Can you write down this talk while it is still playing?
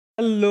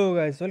Hello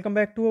guys, welcome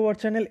back to our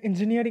channel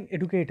Engineering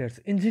Educators,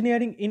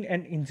 Engineering in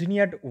an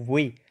Engineered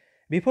Way.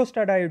 Before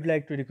start, I would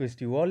like to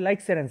request you all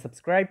like, share and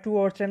subscribe to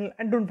our channel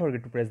and don't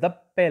forget to press the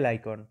bell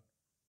icon.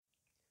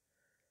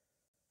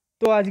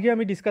 তো আজকে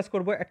আমি discuss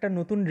করব একটা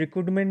নতুন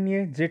recruitment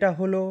নিয়ে, যেটা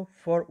হলো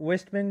for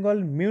West Bengal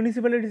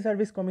municipality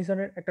service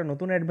কমিশনের একটা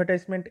নতুন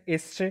অ্যাডভার্টাইজমেন্ট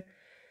এসছে,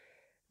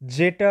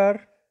 যেটার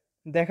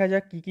দেখা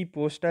যাক কী কী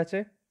পোস্ট আছে।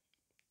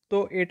 তো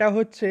এটা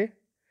হচ্ছে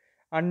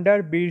under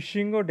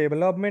Birsingha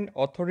development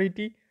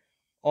authority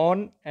on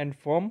and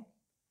from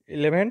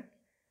 11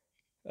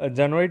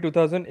 জানুয়ারি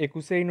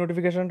 2021 এই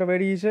নোটিফিকেশানটা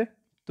বেরিয়েছে।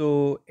 তো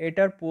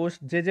এটার পোস্ট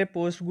যে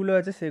পোস্টগুলো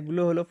আছে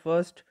সেগুলো হলো,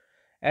 first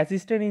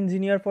assistant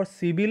engineer for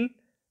civil,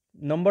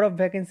 number of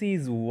vacancy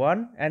is 1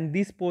 and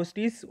this post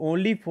is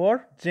only for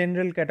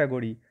general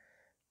category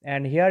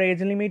and here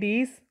age limit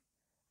is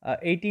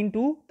 18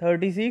 to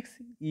 36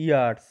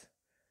 years.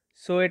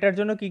 So এটার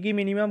জন্য কী কী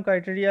মিনিমাম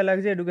ক্রাইটেরিয়া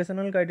লাগছে,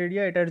 এডুকেশনাল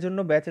ক্রাইটেরিয়া, এটার জন্য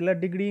bachelor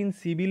degree in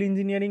civil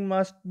engineering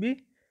must be,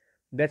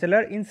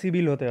 bachelor in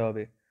civil হতে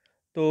হবে।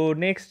 তো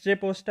next যে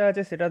পোস্টটা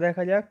আছে সেটা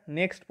দেখা যাক।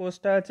 নেক্সট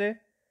পোস্টটা আছে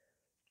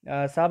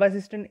sub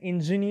assistant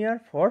engineer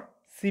for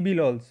civil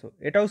also,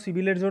 এটাও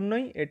সিভিলের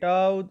জন্যই,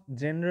 এটাও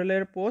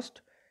জেনারেলের পোস্ট,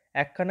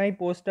 একখানাই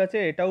পোস্ট আছে,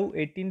 এটাও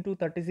 18 to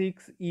 36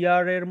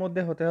 ইয়ারের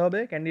মধ্যে হতে হবে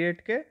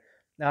ক্যান্ডিডেটকে।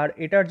 আর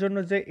এটার জন্য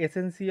যে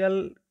এসেন্সিয়াল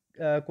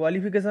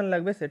কোয়ালিফিকেশান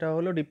লাগবে সেটা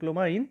হলো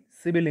ডিপ্লোমা ইন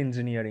সিভিল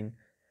ইঞ্জিনিয়ারিং।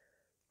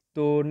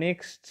 তো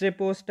নেক্সট যে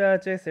পোস্টটা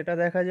আছে সেটা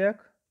দেখা যাক।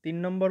 3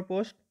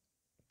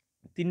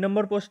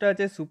 নম্বর পোস্টটা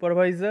আছে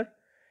সুপারভাইজার,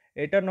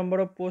 এটার নম্বর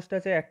অফ পোস্ট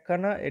আছে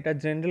একখানা, এটা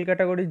জেনারেল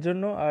ক্যাটাগরির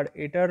জন্য, আর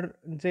এটার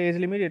যে এজ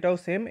লিমিট এটাও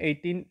সেম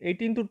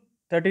 18 to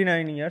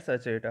 39 ইয়ার্স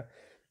আছে।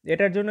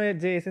 এটার জন্য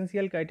যে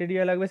এসেন্সিয়াল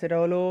ক্রাইটেরিয়া লাগবে সেটা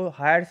হলো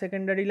হায়ার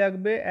সেকেন্ডারি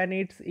লাগবে and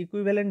its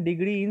equivalent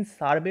degree in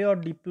survey or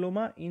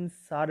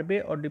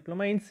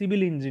diploma in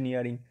civil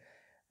engineering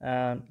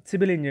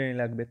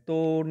লাগবে। তো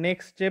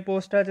নেক্সট যে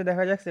পোস্টটা আছে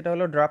দেখা যাক, সেটা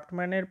হলো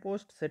ড্রাফটম্যানের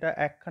পোস্ট, সেটা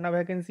একখানা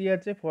ভ্যাকেন্সি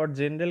আছে ফর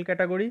জেনারেল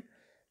ক্যাটাগরি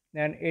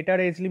অ্যান্ড এটার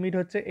এজ লিমিট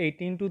হচ্ছে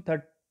 18 to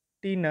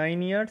 39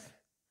 ইয়ার্স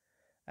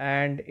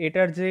অ্যান্ড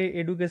এটার যে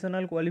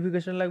এডুকেশনাল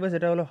কোয়ালিফিকেশান লাগবে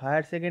সেটা হলো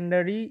higher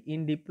secondary in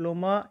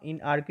diploma in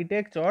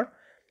architecture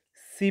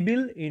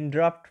civil in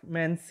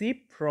ড্রাফটম্যানশিপ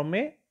from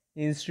a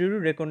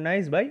institute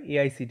recognise by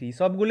AICTE,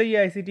 সবগুলোই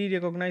এআইসিটি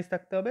রেকগনাইজ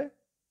থাকতে হবে,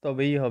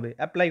 তবেই হবে,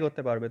 অ্যাপ্লাই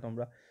করতে পারবে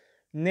তোমরা।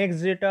 নেক্সট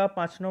যেটা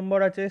 5 নম্বর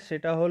আছে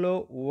সেটা হলো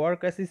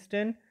ওয়ার্ক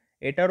অ্যাসিস্ট্যান্ট,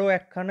 এটারও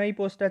একখানাই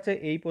পোস্ট আছে,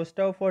 এই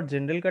পোস্টটাও ফর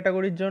জেনারেল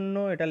ক্যাটাগরির জন্য,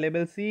 এটা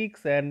লেভেল 6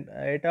 অ্যান্ড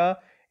এটা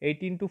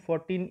 18 to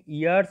 14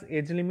 ইয়ার্স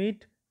এজ লিমিট।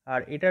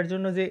 আর এটার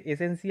জন্য যে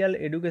এসেন্সিয়াল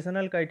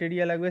এডুকেশনাল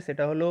ক্রাইটেরিয়া লাগবে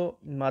সেটা হলো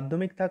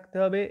মাধ্যমিক থাকতে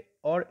হবে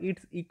or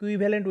its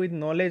equivalent with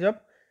knowledge of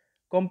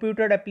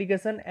computer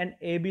application and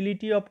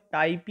ability of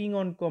typing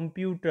on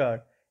computer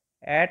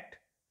at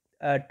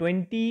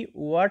 20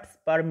 words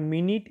per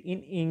minute in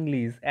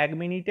English, 1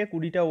 মিনিটে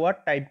 20টা ওয়ার্ড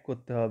টাইপ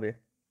করতে হবে।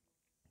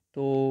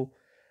 তো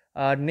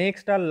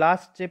নেক্সট আর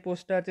লাস্ট যে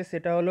পোস্টটা আছে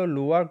সেটা হলো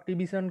লোয়ার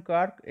ডিভিশন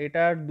ক্লার্ক,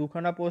 এটার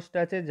দুখানা পোস্ট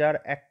আছে, যার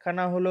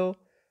একখানা হলো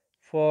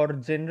ফর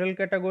জেনারেল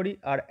ক্যাটাগরি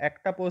আর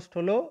একটা পোস্ট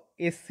হলো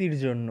এসসির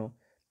জন্য।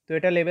 তো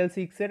এটা লেভেল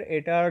 6-এর,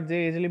 এটার যে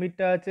এজ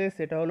লিমিটটা আছে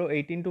সেটা হলো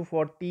 18 to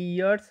 40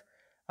 ইয়ার্স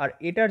আর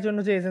এটার জন্য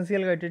যে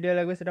এসেন্সিয়াল ক্রাইটেরিয়া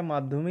লাগবে সেটা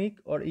মাধ্যমিক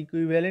or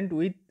equivalent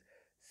with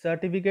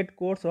certificate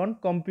course on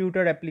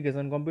computer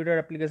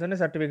অ্যাপ্লিকেশনে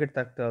সার্টিফিকেট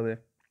থাকতে হবে।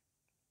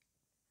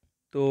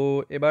 তো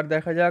এবার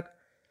দেখা যাক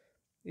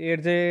এর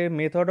যে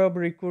method of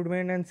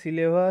recruitment and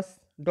syllabus.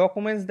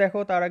 Documents দেখো,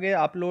 তার আগে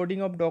আপলোডিং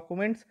অফ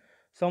ডকুমেন্টস,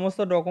 সমস্ত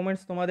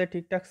ডকুমেন্টস তোমাদের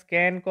ঠিকঠাক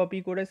স্ক্যান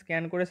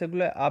করে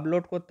সেগুলো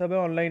আপলোড করতে হবে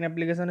অনলাইন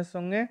অ্যাপ্লিকেশনের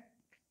সঙ্গে।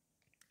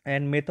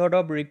 And method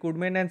of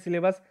recruitment and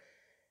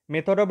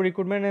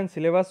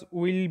syllabus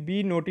will be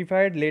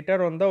notified letter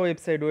on the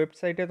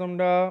ওয়েবসাইটে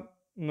তোমরা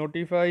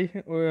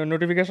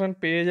নোটিফিকেশান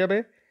পেয়ে যাবে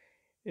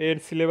এর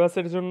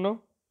সিলেবাসের জন্য।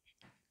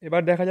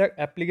 এবার দেখা যাক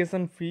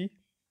অ্যাপ্লিকেশান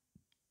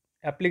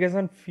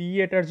ফি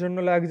এটার জন্য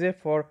লাগছে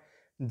for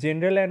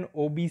general and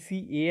OBC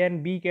A and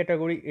B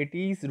category,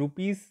 এটি is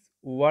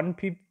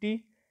 ₹150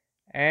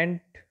 and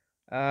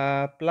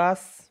plus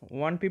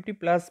 150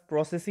 plus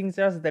processing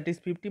charge that is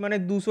 50, মানে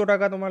 200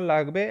 টাকা তোমার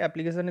লাগবে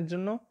অ্যাপ্লিকেশানের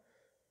জন্য।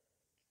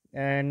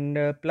 অ্যান্ড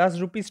প্লাস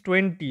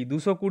 ₹20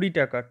 220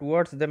 টাকা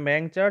towards the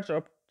bank charge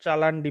of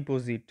চালান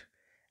deposit.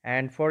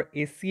 And for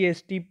SC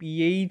ST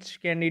pH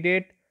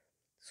candidate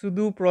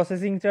শুধু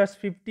প্রসেসিং চার্জ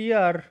 50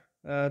 আর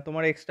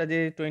তোমার এক্সট্রা যে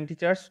 20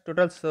 চার্জ,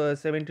 টোটাল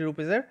 70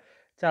 রুপিসের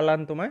চালান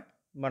তোমায়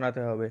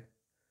বানাতে হবে।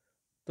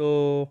 তো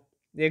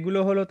এগুলো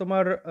হলো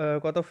তোমার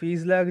কত ফিজ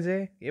লাগছে।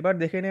 এবার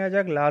দেখে নেওয়া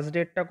যাক লাস্ট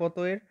ডেটটা কত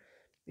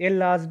এর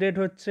লাস্ট ডেট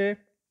হচ্ছে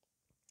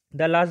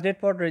the last date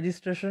for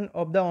registration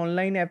of the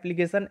online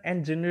application and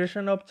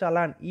generation of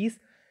চালান ইজ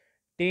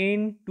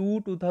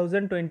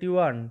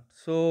 10/2/2021।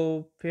 সো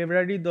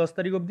ফেব্রুয়ারি 10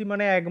 তারিখ অবধি,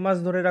 মানে 1 মাস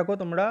ধরে রাখো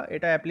তোমরা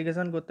এটা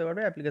অ্যাপ্লিকেশান করতে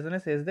পারবে,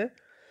 অ্যাপ্লিকেশানের শেষ ডে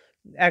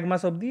 1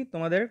 মাস অবধি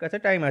তোমাদের কাছে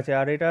টাইম আছে।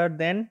 আর এটা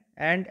দেন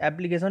and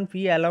application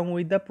fee along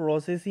with the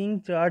processing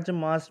charge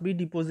must be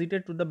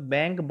deposited to the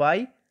bank by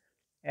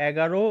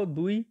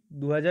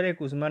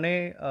 11/2/2021, মানে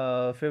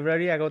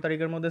ফেব্রুয়ারি 11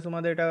 তারিখের মধ্যে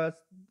তোমাদের এটা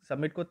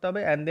সাবমিট করতে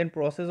হবে, and then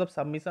process of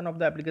submission of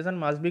the application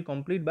must be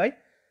complete by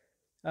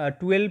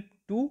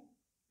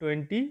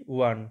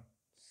 12/2/21।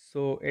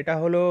 So এটা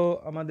হলো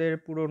আমাদের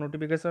পুরো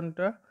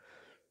নোটিফিকেশানটা।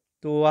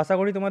 তো আশা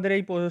করি তোমাদের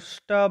এই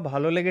পোস্টটা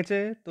ভালো লেগেছে।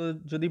 তো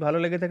যদি ভালো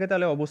লেগে থাকে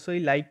তাহলে অবশ্যই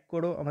লাইক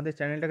করো, আমাদের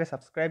চ্যানেলটাকে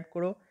সাবস্ক্রাইব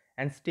করো,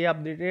 and stay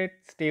updated,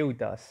 stay with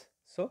us.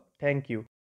 So thank you.